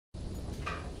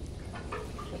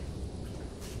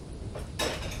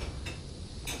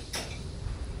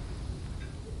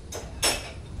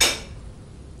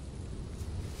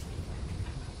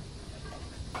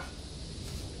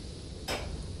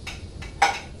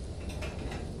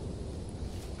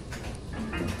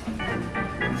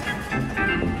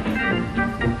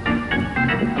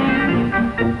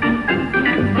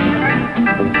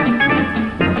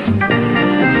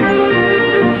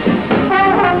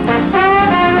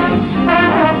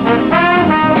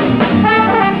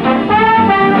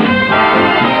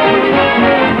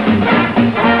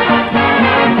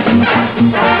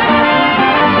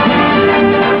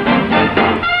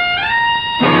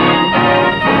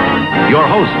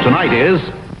Tonight is...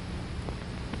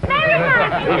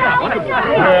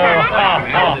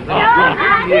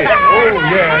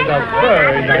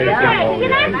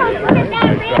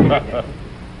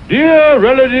 Dear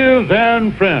relatives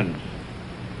and friends,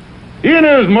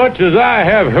 inasmuch as I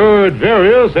have heard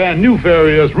various and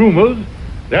nefarious rumors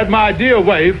that my dear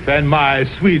wife and my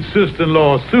sweet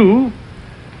sister-in-law Sue,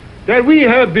 that we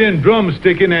have been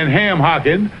drumsticking and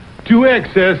ham-hocking to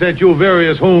excess at your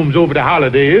various homes over the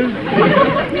holidays,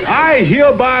 I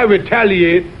hereby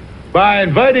retaliate by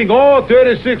inviting all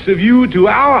 36 of you to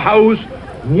our house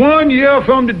 1 year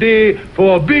from today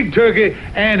for a big turkey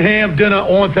and ham dinner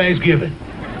on Thanksgiving.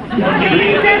 He's a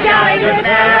jolly good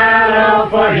fellow,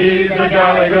 for he's a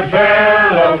jolly good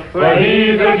fellow, for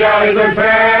he's a jolly good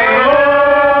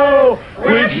fellow,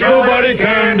 which nobody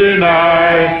can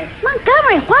deny.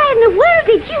 Montgomery, why in the world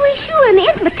did you issue an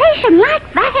invitation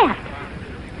like that?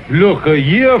 Look, a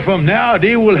year from now,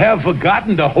 they will have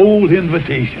forgotten the whole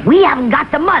invitation. We haven't got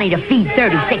the money to feed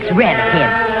 36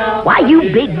 relatives. Why, you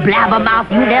big blabbermouth,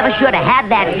 you never should have had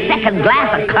that second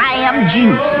glass of clam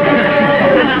juice.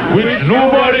 Which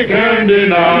nobody can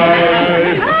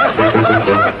deny.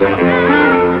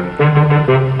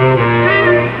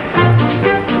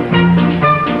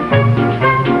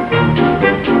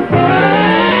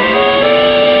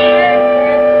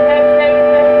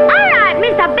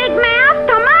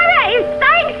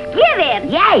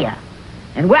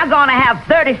 And we're going to have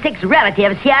 36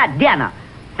 relatives here at dinner,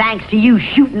 thanks to you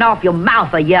shooting off your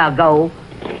mouth a year ago.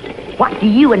 What do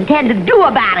you intend to do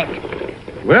about it?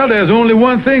 Well, there's only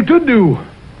one thing to do.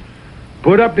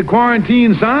 Put up the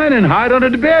quarantine sign and hide under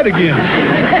the bed again.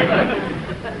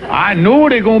 I know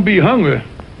they're going to be hungry,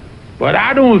 but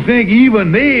I don't think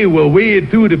even they will wade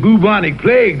through the bubonic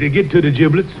plague to get to the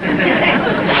giblets.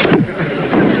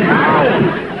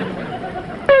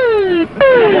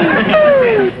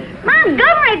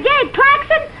 Montgomery J.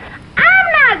 Klaxon, I'm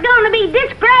not going to be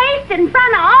disgraced in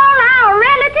front of all our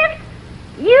relatives.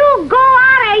 You go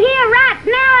out of here right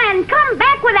now and come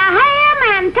back with a ham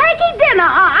and turkey dinner,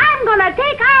 or I'm going to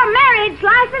take our marriage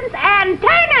license and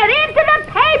turn it into the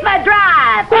paper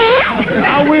drive.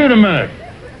 Now, wait a minute.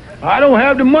 I don't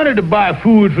have the money to buy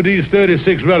food for these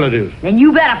 36 relatives. Then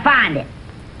you better find it.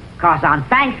 Because on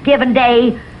Thanksgiving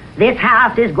Day, this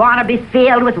house is going to be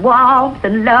filled with warmth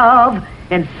and love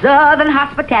and southern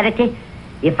hospitality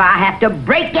if I have to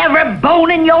break every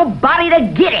bone in your body to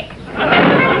get it.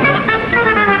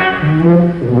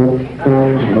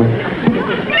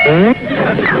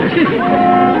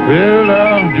 Well,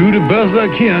 I'll do the best I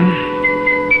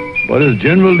can. But as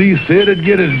General Lee said at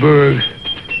Gettysburg,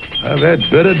 I've had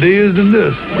better days than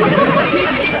this.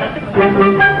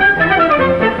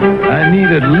 I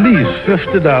need at least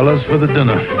 $50 for the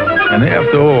dinner. And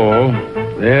after all,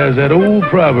 there's that old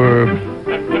proverb,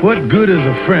 what good is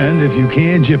a friend if you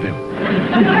can't jip him?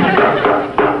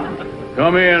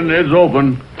 Come in, it's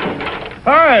open.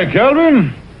 Hi,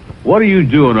 Calvin. What are you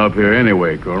doing up here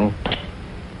anyway, Colonel?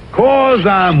 'Cause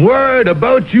I'm worried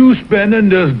about you spending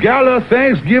this gala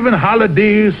Thanksgiving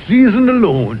holiday season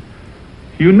alone.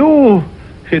 You know,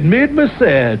 it made me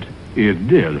sad. It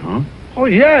did, huh? Oh,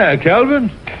 yeah,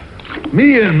 Calvin.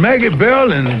 Me and Maggie,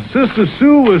 Belle, and Sister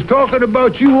Sue was talking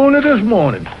about you only this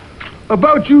morning.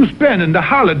 About you spending the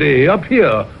holiday up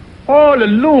here, all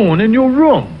alone in your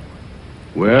room.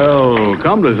 Well,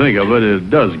 come to think of it, it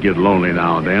does get lonely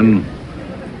now and then.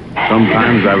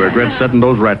 Sometimes I regret setting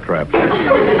those rat traps.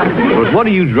 But what are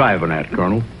you driving at,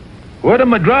 Colonel? What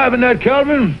am I driving at,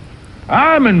 Calvin?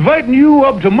 I'm inviting you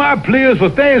up to my place for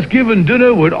Thanksgiving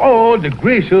dinner with all the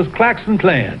gracious Klaxon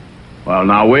clan. Well,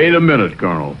 now, wait a minute,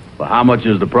 Colonel. Well, how much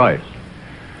is the price?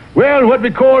 Well, what we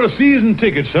call a season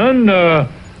ticket, son,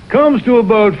 comes to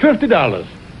about $50.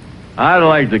 I'd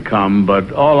like to come,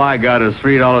 but all I got is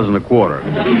 $3.25.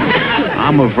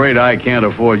 I'm afraid I can't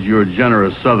afford your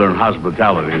generous southern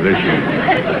hospitality this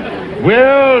year.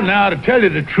 Well, now, to tell you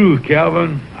the truth,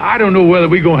 Calvin, I don't know whether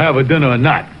we're going to have a dinner or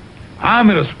not. I'm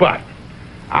in a spot.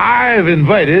 I've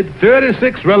invited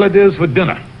 36 relatives for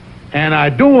dinner, and I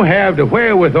don't have the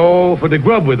wherewithal for the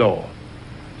grub withal.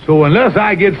 So unless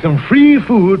I get some free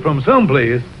food from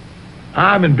someplace,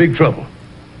 I'm in big trouble.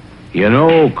 You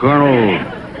know, Colonel,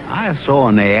 I saw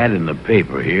an ad in the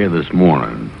paper here this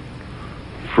morning.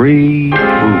 Free food.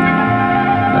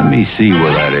 Let me see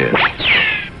where that is.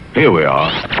 Here we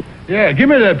are. Yeah, give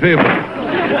me that paper.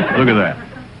 Look at that.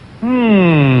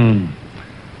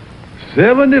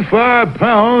 75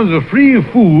 pounds of free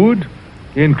food,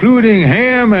 including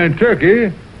ham and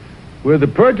turkey, with the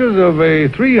purchase of a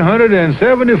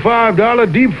 $375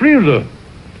 deep freezer.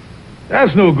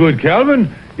 That's no good, Calvin.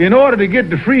 In order to get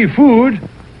the free food,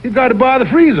 you've got to buy the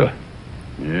freezer.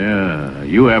 Yeah,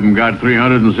 you haven't got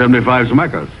 375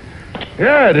 smackers.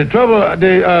 Yeah, the trouble,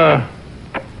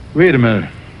 wait a minute.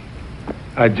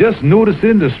 I just noticed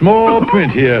in the small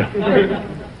print here.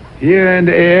 Here in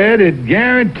the ad, it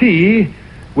guarantee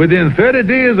within 30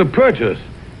 days of purchase.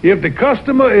 If the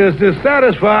customer is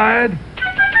dissatisfied,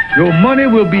 your money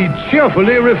will be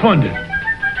cheerfully refunded.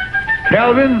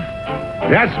 Calvin,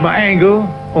 that's my angle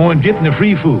on getting the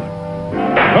free food.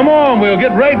 Come on, we'll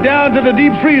get right down to the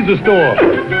deep freezer store.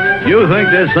 You think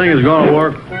this thing is going to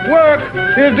work? Work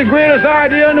is the greatest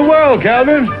idea in the world,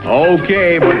 Calvin.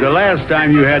 Okay, but the last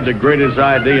time you had the greatest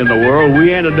idea in the world,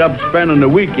 we ended up spending the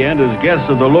weekend as guests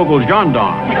of the local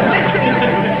gendarme.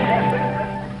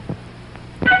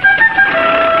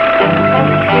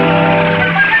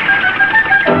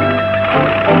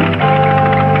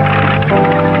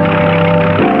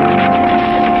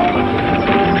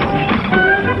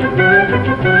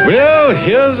 Well,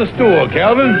 here's the store,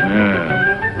 Calvin. Yeah.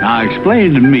 Now,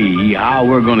 explain to me how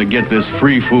we're going to get this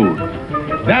free food.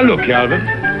 Now, look, Calvin.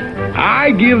 I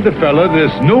give the fella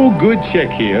this no-good check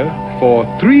here for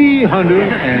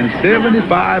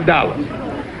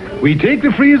 $375. We take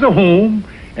the freezer home,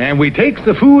 and we takes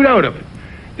the food out of it.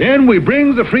 Then we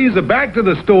brings the freezer back to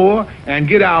the store and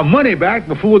get our money back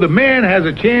before the man has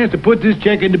a chance to put this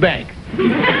check in the bank.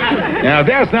 Now, if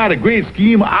that's not a great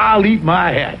scheme, I'll eat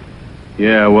my hat.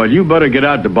 Yeah, well, you better get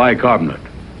out to bicarbonate.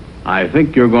 I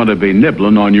think you're going to be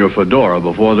nibbling on your fedora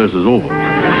before this is over.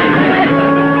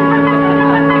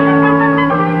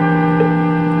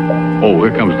 Oh,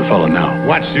 here comes the fella now.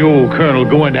 Watch the old colonel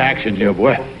go into action here,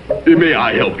 boy. May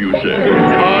I help you, sir?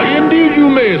 Indeed you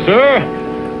may, sir.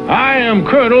 I am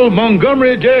Colonel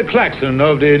Montgomery J. Klaxon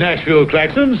of the Nashville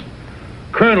Klaxons,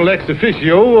 Colonel ex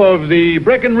officio of the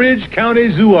Breckenridge County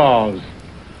Zouaves.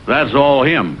 That's all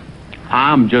him.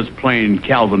 I'm just plain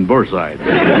Calvin Burnside.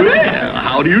 Well,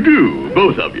 how do you do,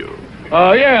 both of you?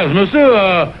 Yes,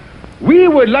 mister. We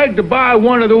would like to buy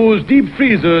one of those deep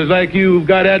freezers like you've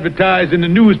got advertised in the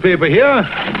newspaper here.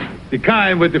 The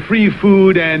kind with the free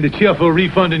food and the cheerful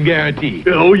refunding guarantee.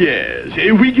 Oh, yes.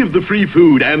 We give the free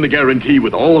food and the guarantee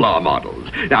with all our models.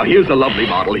 Now, here's a lovely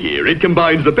model here. It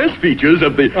combines the best features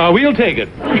of the... We'll take it.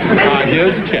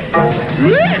 Here's the check.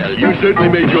 Well, you certainly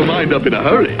made your mind up in a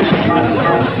hurry.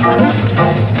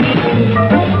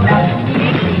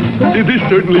 This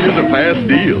certainly is a fast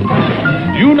deal.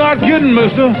 You're not kidding,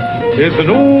 mister. It's an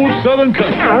old Southern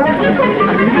custom.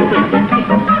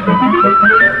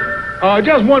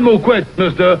 Just one more question,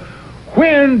 mister.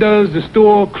 When does the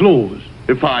store close?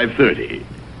 At 5:30.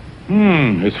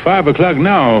 It's 5 o'clock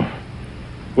now.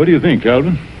 What do you think,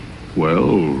 Calvin?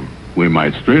 Well, we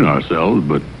might strain ourselves,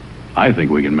 but I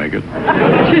think we can make it.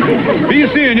 Be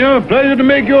seeing you. Pleasure to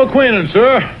make your acquaintance,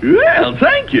 sir. Well,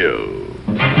 thank you.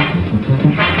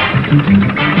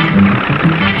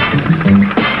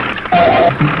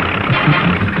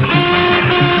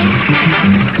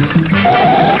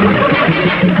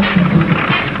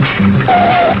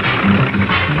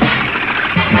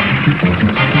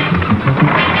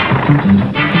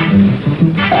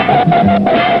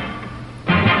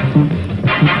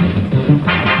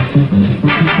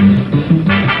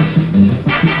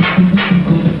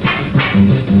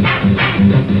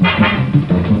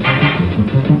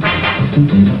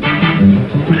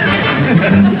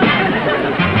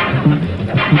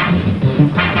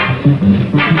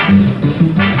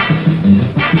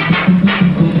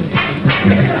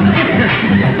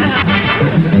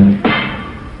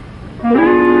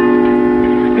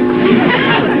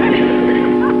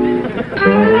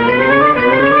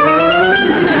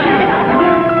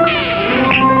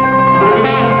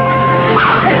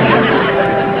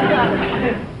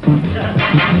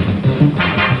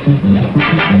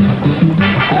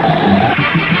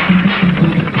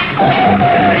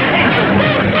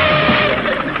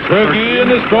 Turkey in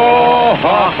the straw,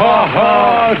 ha, ha,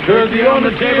 ha. Turkey on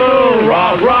the table,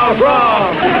 rah, rah,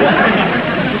 rah.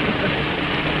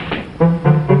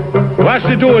 Watch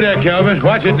the door there, Calvin.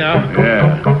 Watch it now.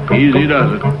 Yeah, easy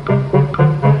does it.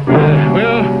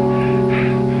 Well,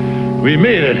 we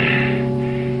made it.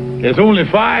 It's only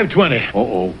 5:20.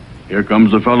 Uh-oh. Here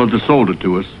comes the fellow that sold it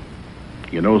to us.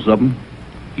 You know something?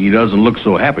 He doesn't look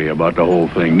so happy about the whole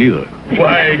thing, neither.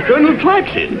 Why, Colonel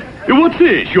Klaxon, what's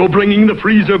this? You're bringing the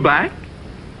freezer back?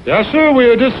 Yes, sir. We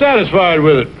are dissatisfied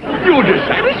with it. You're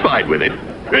dissatisfied with it?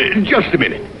 Just a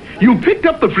minute. You picked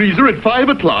up the freezer at 5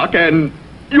 o'clock, and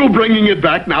you're bringing it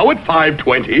back now at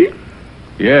 5:20?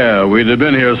 Yeah, we'd have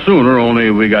been here sooner,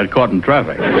 only we got caught in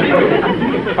traffic.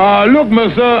 Look,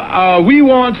 mister, we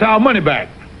want our money back.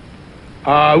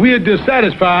 We are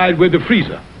dissatisfied with the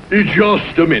freezer.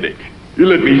 Just a minute.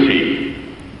 Let me see.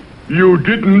 You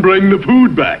didn't bring the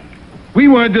food back. We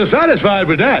weren't dissatisfied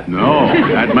with that. No,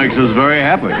 that makes us very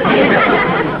happy.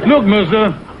 Look,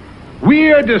 mister,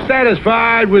 we're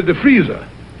dissatisfied with the freezer.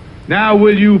 Now,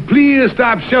 will you please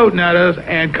stop shouting at us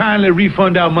and kindly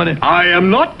refund our money? I am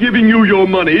not giving you your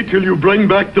money till you bring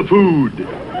back the food.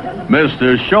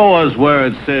 Mister, show us where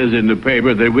it says in the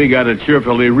paper that we got to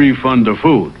cheerfully refund the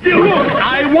food. Look,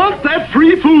 I want that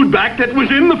free food back that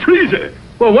was in the freezer.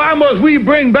 Well, why must we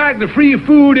bring back the free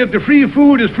food if the free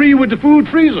food is free with the food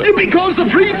freezer? Because the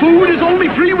free food is only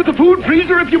free with the food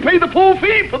freezer if you pay the full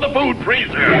fee for the food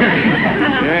freezer.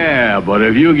 Yeah, but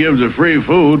if you give the free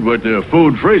food with the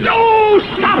food freezer... Oh,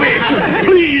 stop it!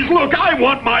 Please, look, I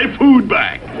want my food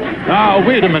back. Now,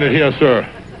 wait a minute here, sir.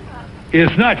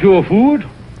 It's not your food.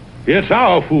 It's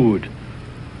our food.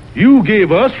 You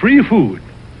gave us free food.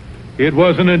 It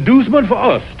was an inducement for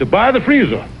us to buy the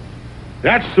freezer.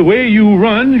 That's the way you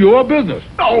run your business.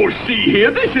 Oh, see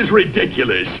here, this is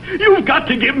ridiculous. You've got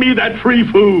to give me that free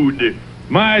food.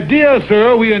 My dear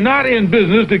sir, we are not in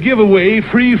business to give away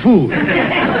free food.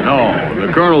 No,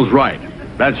 the Colonel's right.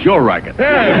 That's your racket.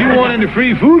 Yeah, if you want any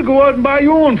free food, go out and buy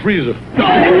your own freezer. No,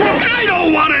 I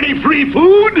don't want any free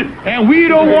food. And we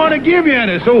don't want to give you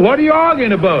any, so what are you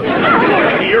arguing about?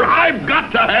 Look here, I've got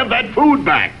to have that food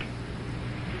back.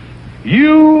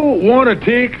 You want to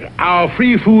take our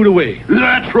free food away?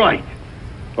 That's right.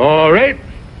 All right.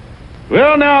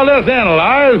 Well, now let's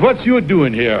analyze what you're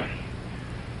doing here.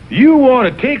 You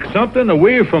want to take something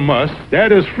away from us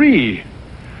that is free.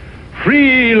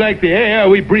 Free like the air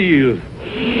we breathe.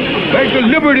 Like the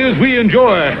liberties we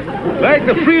enjoy. Like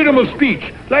the freedom of speech.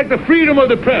 Like the freedom of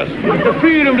the press. The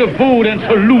freedom to vote and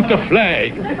salute the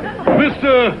flag.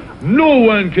 Mister, no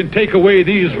one can take away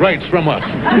these rights from us.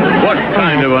 What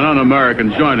kind of an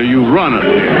un-American joint are you running?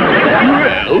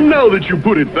 Well, now that you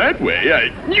put it that way,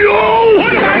 Yo!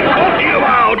 What am I talking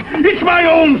about? It's my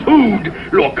own food.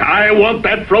 Look, I want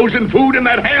that frozen food and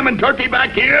that ham and turkey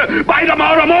back here by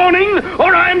tomorrow morning,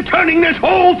 or I'm turning this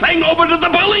whole thing over to the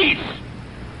police.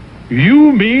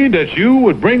 You mean that you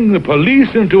would bring the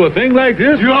police into a thing like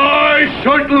this? I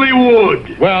certainly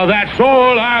would. Well, that's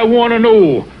all I want to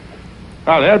know.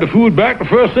 I'll have the food back the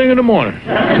first thing in the morning.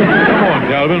 Come on,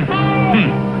 Calvin.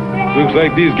 Looks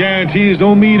like these guarantees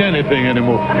don't mean anything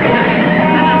anymore.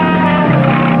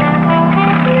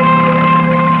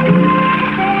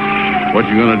 What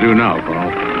you gonna do now,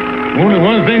 Colonel? Only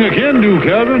one thing I can do,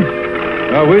 Calvin.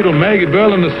 I'll wait till Maggie,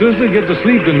 Belle, and the sister get to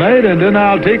sleep tonight, and then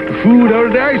I'll take the food out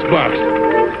of the icebox.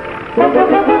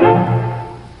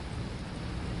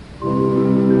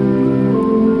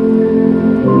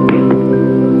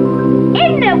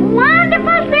 Isn't it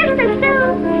wonderful, Sister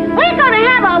Sue? We're going to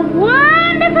have a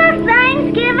wonderful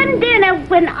Thanksgiving dinner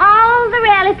when all the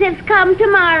relatives come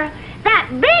tomorrow. That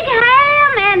big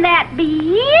ham and that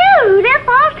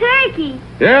beautiful turkey.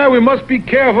 Yeah, we must be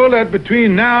careful that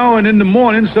between now and in the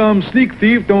morning some sneak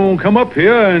thief don't come up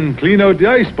here and clean out the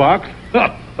icebox. Well,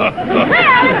 if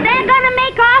they're going to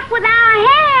make off with our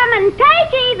ham and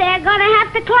turkey, they're going to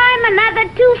have to climb another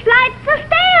 2 flights of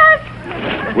stairs.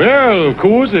 Well, of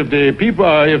course, if the people,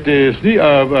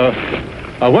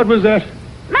 what was that?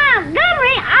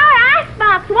 Montgomery, our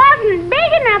icebox wasn't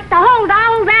big enough to hold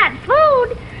all that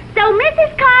food. So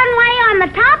Mrs. Conway on the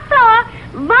top floor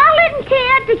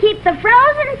volunteered to keep the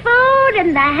frozen food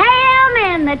and the ham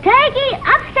and the turkey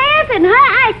upstairs in her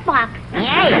icebox.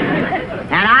 Yeah.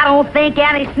 And I don't think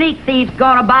any sneak thief's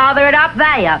gonna bother it up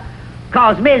there,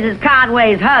 'cause Mrs.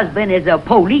 Conway's husband is a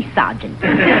police sergeant.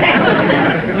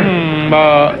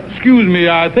 Excuse me,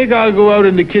 I think I'll go out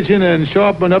in the kitchen and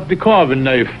sharpen up the carving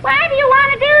knife. Why do you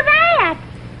want to do that?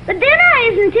 The dinner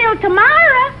isn't till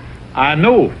tomorrow. I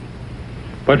know.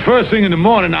 But first thing in the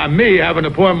morning, I may have an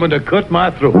appointment to cut my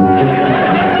throat. Oh,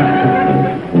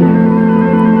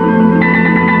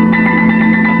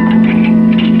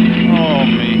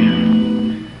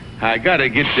 me. I gotta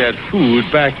get that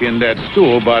food back in that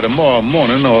store by tomorrow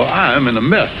morning, or I'm in a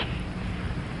mess.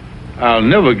 I'll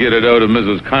never get it out of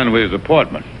Mrs. Conway's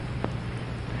apartment.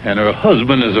 And her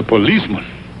husband is a policeman.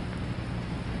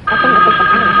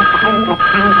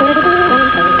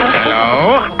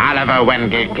 Hello, Oliver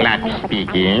Wendell Clark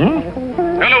speaking.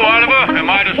 Hello, Oliver. Am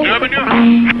I disturbing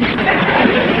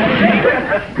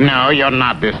you? No, you're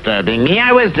not disturbing me.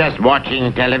 I was just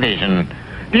watching television.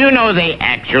 Do you know they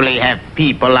actually have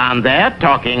people on there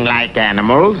talking like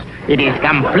animals? It is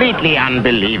completely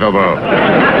unbelievable.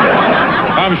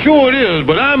 I'm sure it is,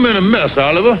 but I'm in a mess,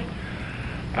 Oliver.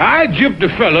 I gypped a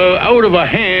fella out of a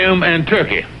ham and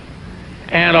turkey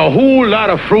and a whole lot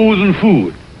of frozen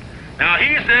food. Now,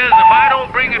 he says if I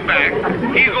don't bring it back,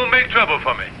 he's going to make trouble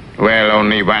for me. Well,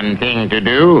 only one thing to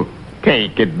do.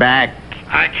 Take it back.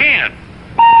 I can't.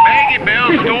 Maggie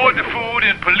Belle stored the food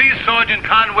in Police Sergeant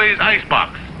Conway's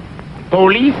icebox.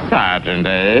 Police sergeant,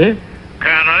 eh?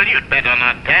 Colonel, you'd better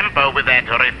not tamper with that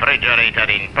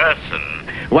refrigerator in person.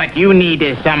 What you need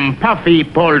is some puffy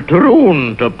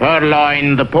poltroon to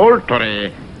purloin the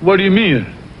poultry. What do you mean?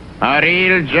 A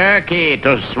real jerky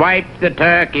to swipe the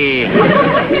turkey.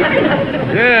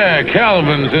 Yeah,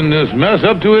 Calvin's in this mess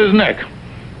up to his neck.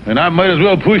 And I might as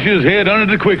well push his head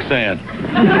under the quicksand.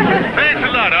 Thanks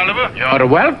a lot, Oliver. You're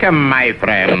welcome, my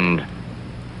friend.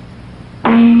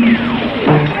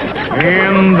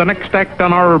 And the next act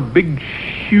on our big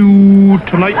shoe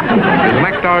tonight is an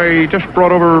act I just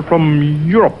brought over from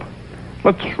Europe.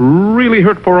 Let's really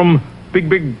hurt for 'em,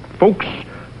 big folks.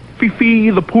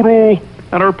 Fifi the poodle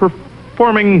and our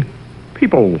performing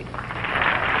people.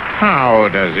 How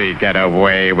does he get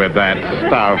away with that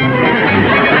stuff?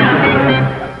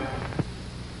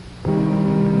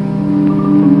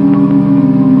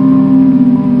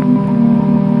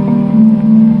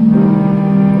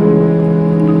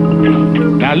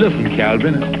 Now listen,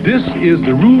 Calvin, this is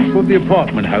the roof of the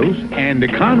apartment house, and the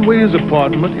Conway's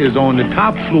apartment is on the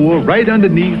top floor right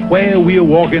underneath where we are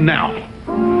walking now.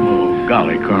 Oh,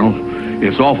 golly, Colonel.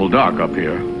 It's awful dark up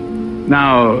here.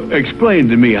 Now, explain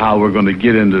to me how we're going to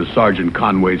get into Sergeant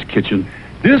Conway's kitchen.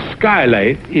 This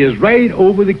skylight is right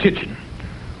over the kitchen.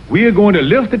 We are going to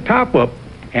lift the top up,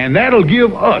 and that'll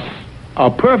give us a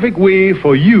perfect way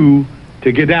for you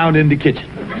to get down in the kitchen.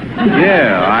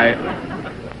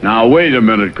 Now, wait a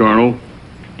minute, Colonel.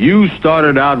 You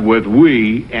started out with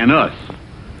we and us.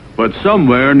 But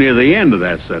somewhere near the end of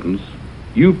that sentence,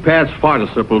 you past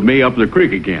participled me up the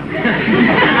creek again.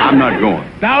 I'm not going.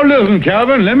 Now listen,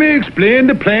 Calvin, let me explain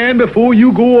the plan before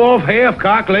you go off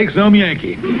half-cocked like some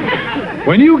Yankee.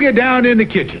 When you get down in the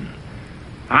kitchen,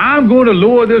 I'm going to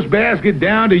lower this basket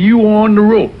down to you on the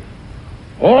rope.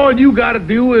 All you got to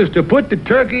do is to put the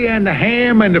turkey and the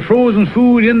ham and the frozen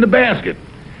food in the basket,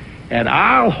 and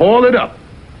I'll haul it up.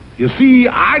 You see,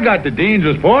 I got the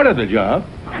dangerous part of the job.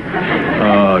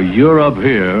 You're up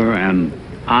here, and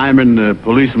I'm in the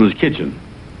policeman's kitchen.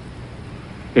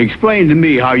 Explain to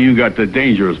me how you got the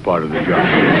dangerous part of the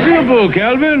job. Simple,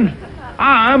 Calvin.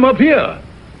 I'm up here.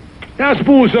 Now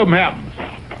suppose something happens.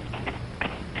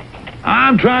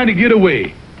 I'm trying to get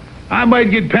away. I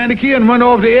might get panicky and run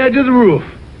off the edge of the roof.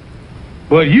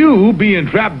 But you, being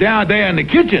trapped down there in the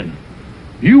kitchen,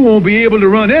 you won't be able to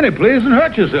run any place and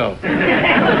hurt yourself.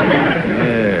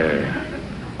 Yeah.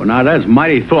 Well, now, that's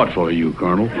mighty thoughtful of you,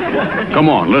 Colonel. Come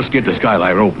on, let's get the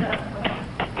skylight open.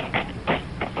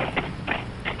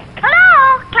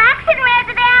 Hello, Klaxon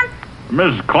residence.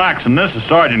 Mrs. Klaxon, this is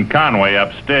Sergeant Conway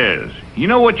upstairs. You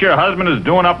know what your husband is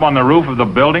doing up on the roof of the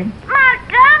building?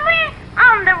 Montgomery?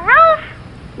 On the roof?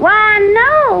 Why,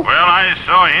 no. Well, I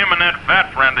saw him and that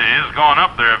fat friend of his going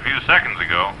up there a few seconds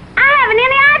ago. I haven't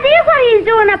any idea what he's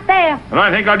doing up there. And I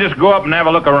think I'll just go up and have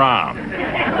a look around.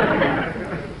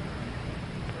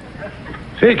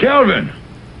 Say, Calvin,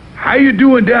 how you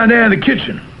doing down there in the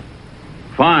kitchen?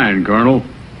 Fine, Colonel.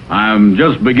 I'm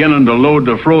just beginning to load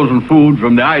the frozen food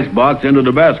from the icebox into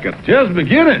the basket. Just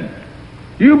beginning?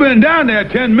 You've been down there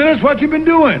 10 minutes. What you been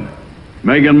doing?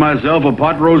 Making myself a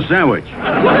pot roast sandwich.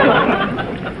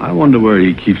 I wonder where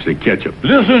he keeps the ketchup.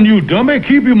 Listen, you dummy,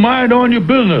 keep your mind on your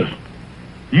business.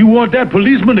 You want that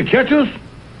policeman to catch us?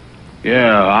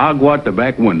 Yeah, I'll go out the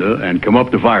back window and come up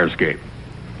the fire escape.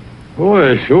 Boy,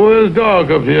 it sure is dark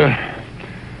up here.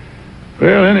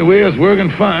 Well, anyway, it's working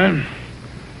fine.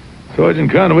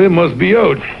 Sergeant Conway must be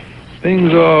out.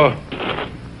 Things are...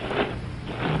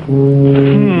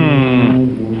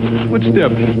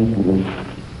 Footsteps.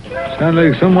 Sound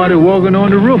like somebody walking on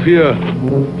the roof here.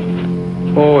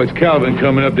 Oh, it's Calvin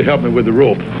coming up to help me with the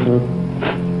rope.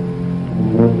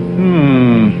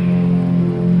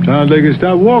 Sounds like he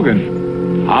stopped walking.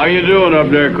 How you doing up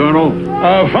there, Colonel?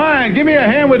 Fine. Give me a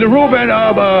hand with the rope and,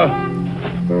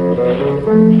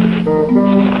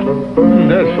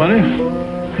 that's funny.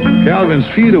 Calvin's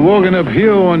feet are walking up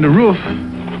here on the roof,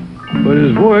 but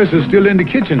his voice is still in the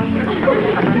kitchen.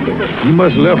 He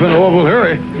must have left in an awful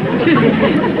hurry.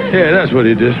 Yeah, that's what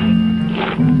he did.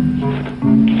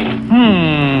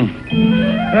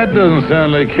 That doesn't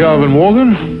sound like Calvin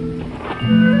walking.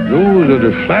 Those are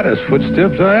the flattest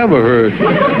footsteps I ever heard.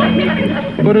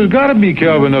 But there's got to be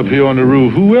Calvin up here on the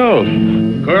roof. Who else?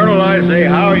 Colonel, I say,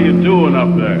 how are you doing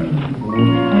up there?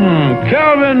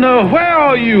 Calvin, where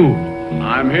are you?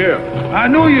 I'm here. I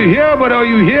know you're here, but are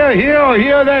you here, or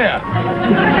here, there?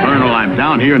 Colonel, I'm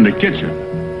down here in the kitchen.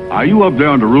 Are you up there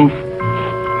on the roof?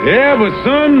 Yeah, but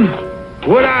son,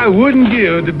 what I wouldn't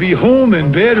give to be home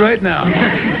in bed right now.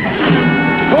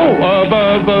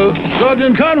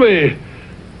 Sergeant Conway.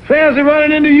 Fancy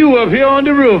running into you up here on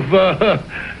the roof.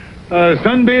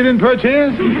 Sunbathing,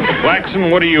 perchance?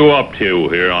 Klaxon, what are you up to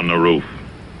here on the roof?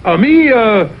 Me,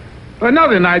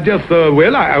 nothing. I just,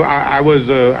 I went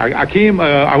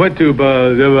to,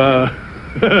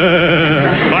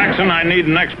 Klaxon, I need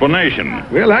an explanation.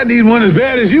 Well, I need one as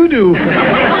bad as you do. You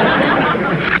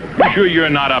sure you're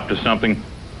not up to something?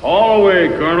 All away,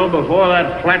 Colonel, before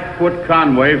that flat-foot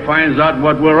Conway finds out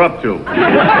what we're up to.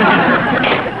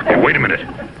 Hey, wait a minute.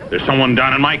 There's someone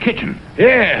down in my kitchen.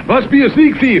 Yeah, must be a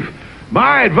sneak thief.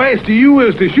 My advice to you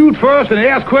is to shoot first and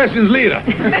ask questions later.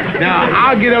 Now,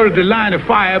 I'll get out of the line of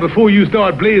fire before you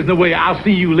start blazing away. I'll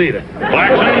see you later.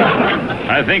 Klaxon,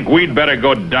 I think we'd better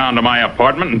go down to my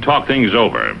apartment and talk things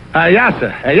over. Yes,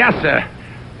 sir. Yes, sir.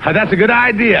 That's a good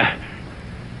idea.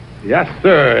 Yes,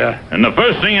 sir. And the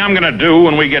first thing I'm going to do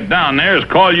when we get down there is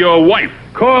call your wife.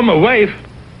 Call my wife?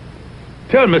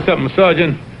 Tell me something,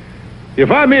 Sergeant. If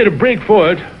I made a break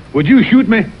for it, would you shoot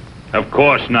me? Of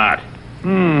course not.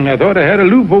 I thought I had a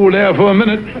loophole there for a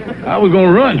minute. I was going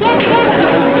to run.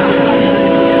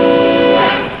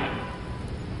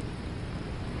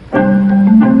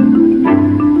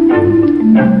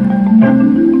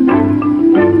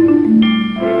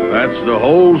 That's the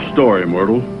whole story,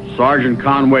 Myrtle. Sergeant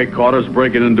Conway caught us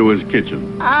breaking into his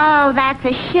kitchen. Oh, that's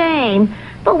a shame.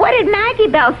 But what did Maggie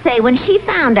Belle say when she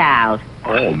found out?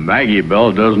 Oh, Maggie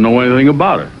Belle doesn't know anything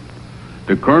about it.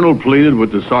 The colonel pleaded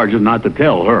with the sergeant not to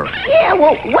tell her. Yeah,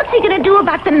 well, what's he going to do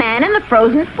about the man in the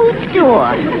frozen food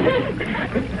store?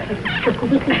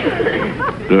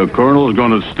 The colonel's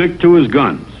going to stick to his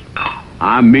guns.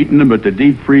 I'm meeting him at the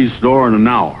deep freeze store in an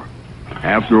hour.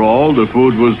 After all, the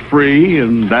food was free,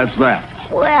 and that's that.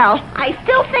 Well, I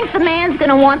still think the man's going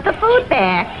to want the food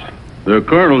back. The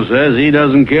colonel says he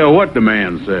doesn't care what the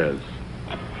man says.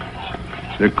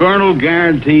 The colonel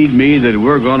guaranteed me that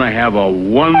we're going to have a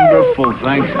wonderful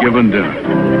Thanksgiving dinner.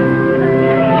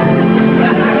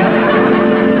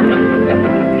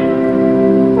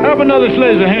 Have another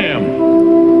slice of ham.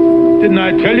 Didn't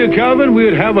I tell you, Calvin,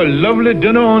 we'd have a lovely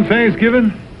dinner on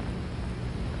Thanksgiving?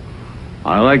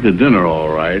 I like the dinner all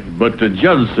right, but the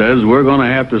judge says we're going to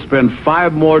have to spend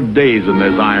 5 more days in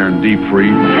this iron deep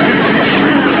freeze.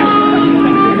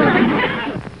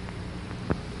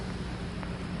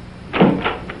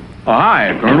 Oh,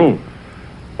 hi, Colonel.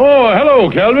 Oh, hello,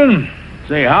 Calvin.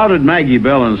 Say, how did Maggie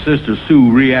Belle and Sister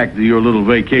Sue react to your little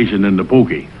vacation in the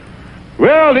Pookie?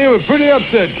 Well, they were pretty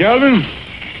upset, Calvin.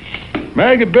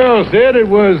 Maggie Belle said it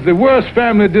was the worst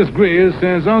family disgrace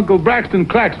since Uncle Braxton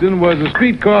Klaxon was a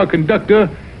streetcar conductor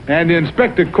and the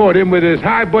inspector caught him with his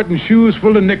high-button shoes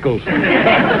full of nickels.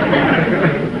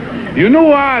 You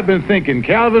know, I've been thinking,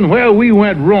 Calvin, where we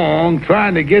went wrong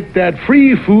trying to get that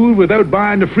free food without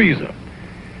buying the freezer.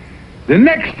 The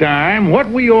next time, what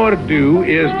we ought to do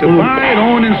is to buy it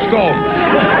on installments.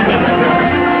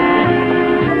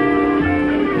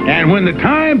 And when the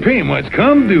time payments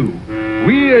come due,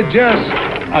 we are just...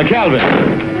 Calvin.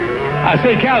 I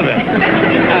say, Calvin.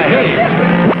 Hey.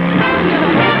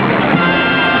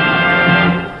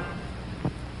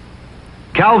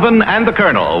 Calvin and the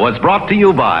Colonel was brought to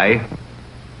you by...